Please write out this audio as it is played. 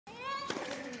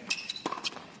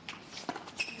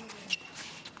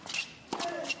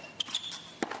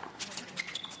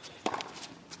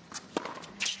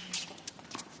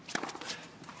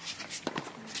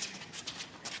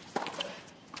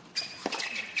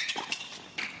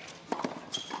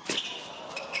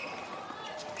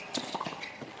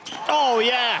Oh,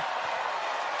 yeah.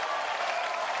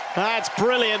 That's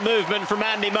brilliant movement from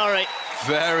Andy Murray.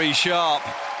 Very sharp.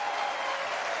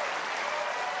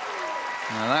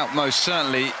 Now that most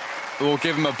certainly will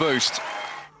give him a boost.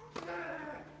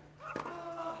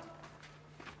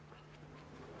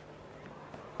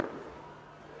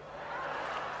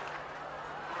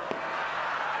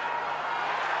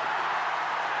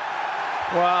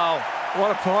 Wow,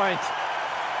 what a point.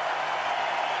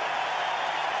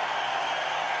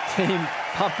 Team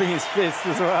pumping his fist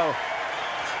as well.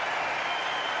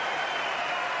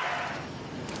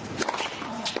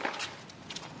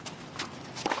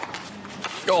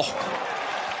 Oh,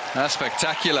 that's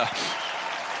spectacular.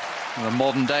 The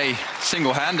modern day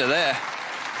single-hander there.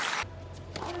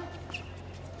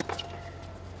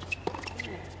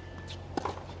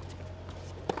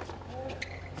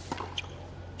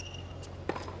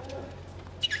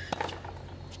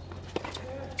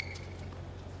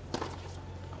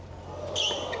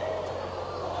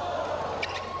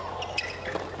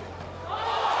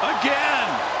 Again!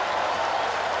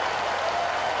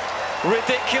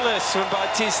 Ridiculous from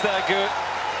Bautista-Agut.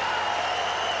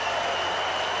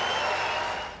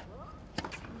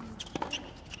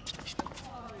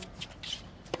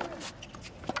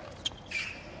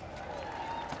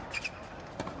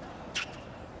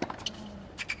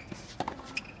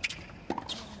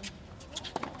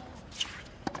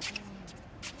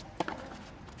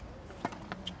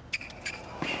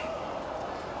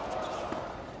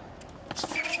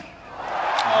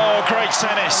 Oh, great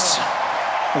tennis.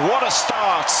 What a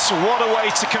start. What a way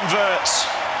to convert.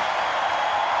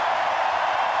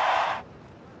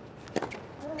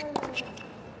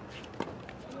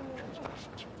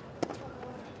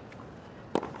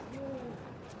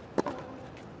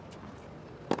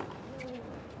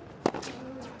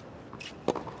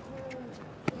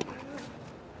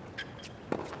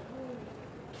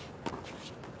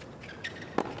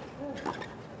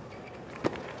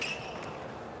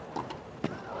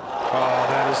 Oh,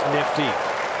 that is nifty.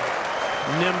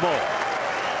 Nimble.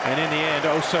 And in the end,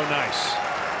 oh so nice.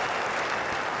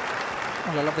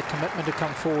 Well, I love the commitment to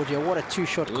come forward here. What a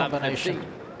two-shot combination.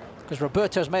 Because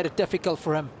Roberto's made it difficult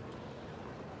for him.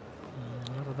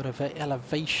 A little bit of an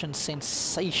elevation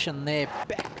sensation there.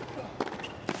 Back.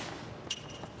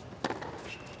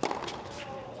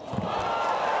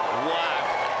 Wow.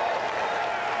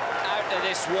 Out of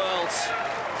this world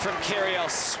from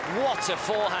Kyrgios. What a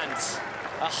forehand.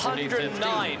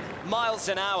 109 miles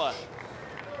an hour.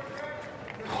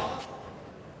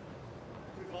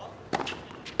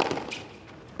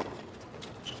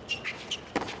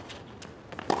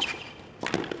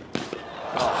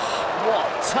 What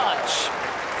touch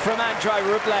from Andrei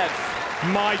Rublev.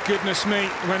 My goodness me,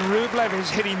 when Rublev is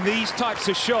hitting these types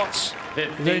of shots,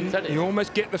 then you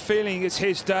almost get the feeling it's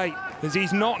his day, as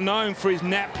he's not known for his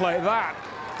net play. That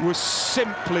was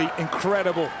simply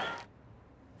incredible.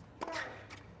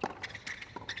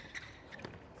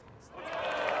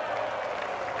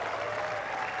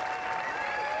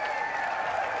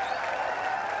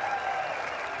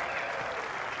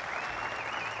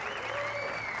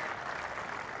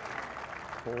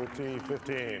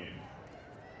 $14-15.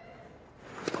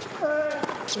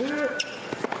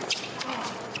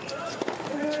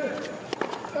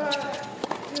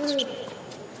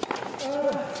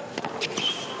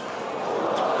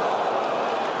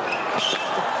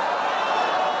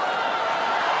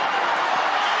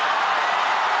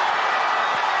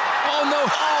 Oh, no.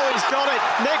 Oh, he's got it.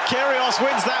 Nick Kyrgios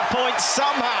wins that point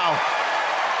somehow.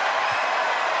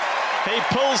 He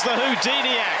pulls the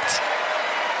Houdini act.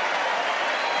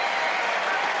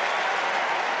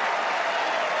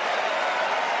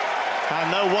 And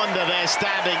no wonder they're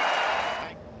standing.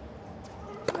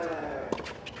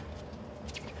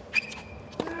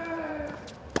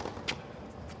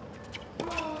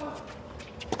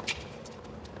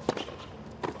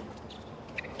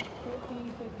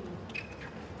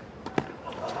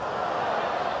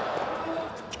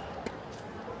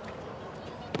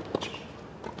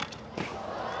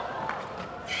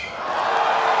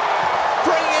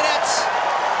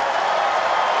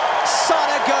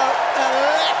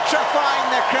 Electrifying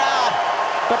the crowd,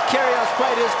 but Kyrgios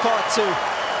played his part too.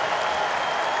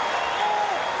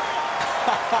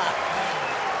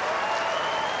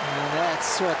 And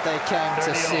that's what they came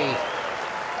to see.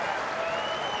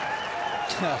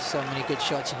 Oh, so many good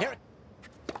shots here.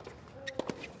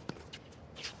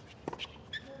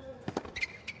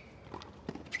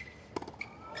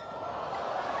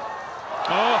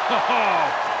 Oh,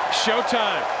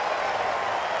 showtime.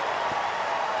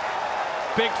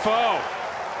 Big foe.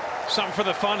 Something for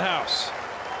the funhouse.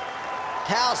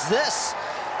 How's this?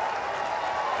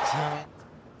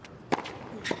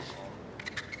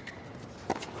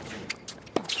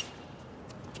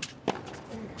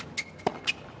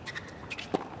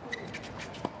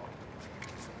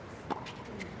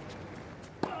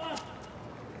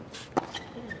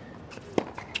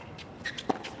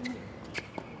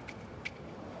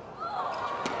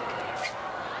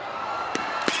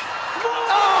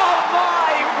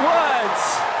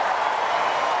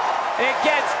 It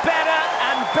gets better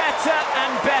and better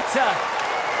and better.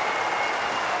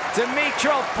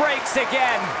 Dimitrov breaks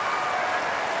again.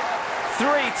 3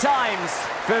 times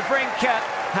Wawrinka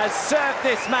has served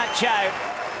this match out,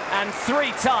 and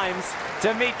 3 times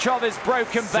Dimitrov has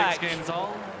broken back. 6 games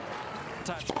all.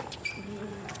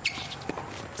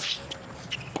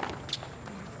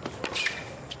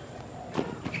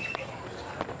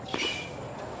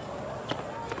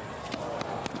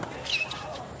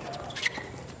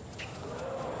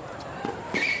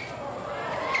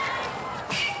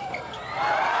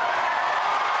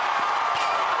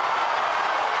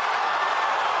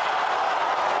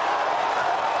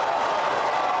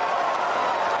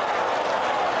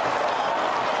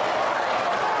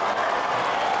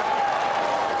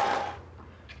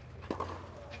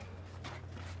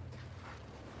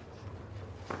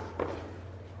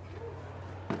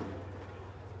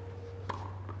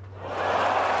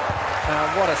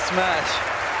 What a smash.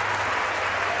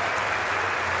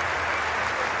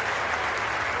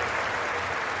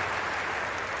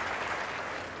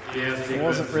 It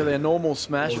wasn't really a normal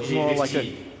smash, it was more like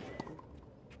a...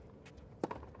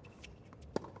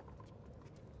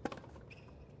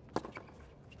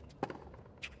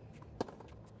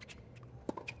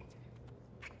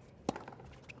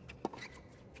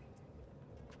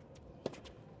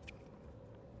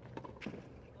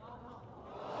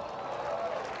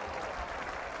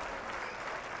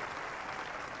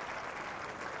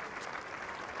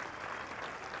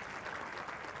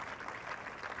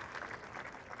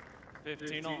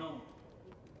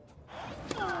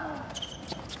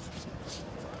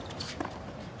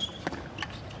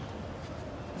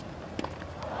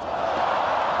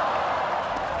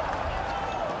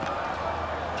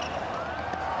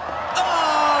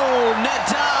 Oh,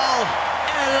 Nadal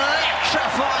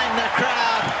electrifying the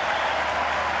crowd.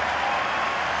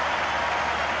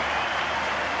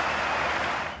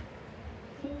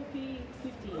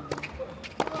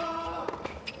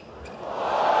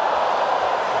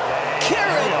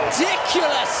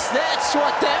 Ridiculous! That's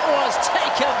what that was.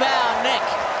 Take a bow, Nick.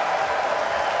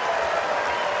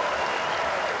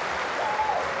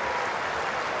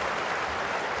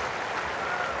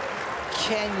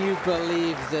 Can you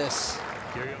believe this?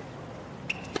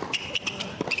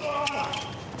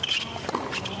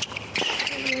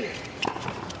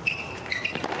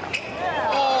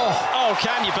 Oh,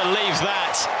 can you believe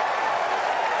that?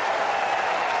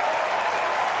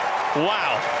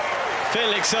 Wow.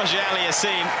 Felix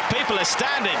auger-aliassime. People are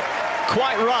standing.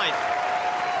 Quite right.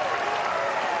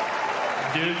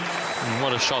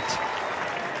 What a shot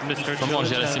from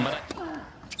auger-aliassime.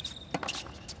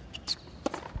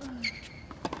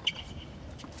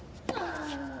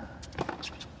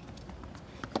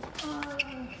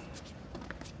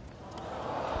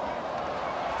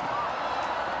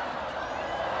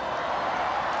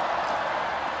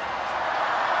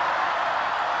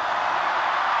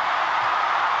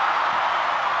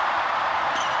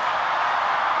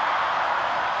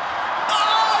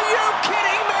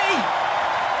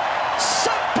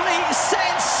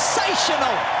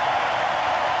 Sensational!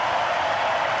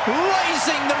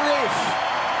 Raising the roof.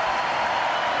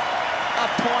 A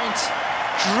point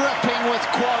dripping with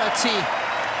quality.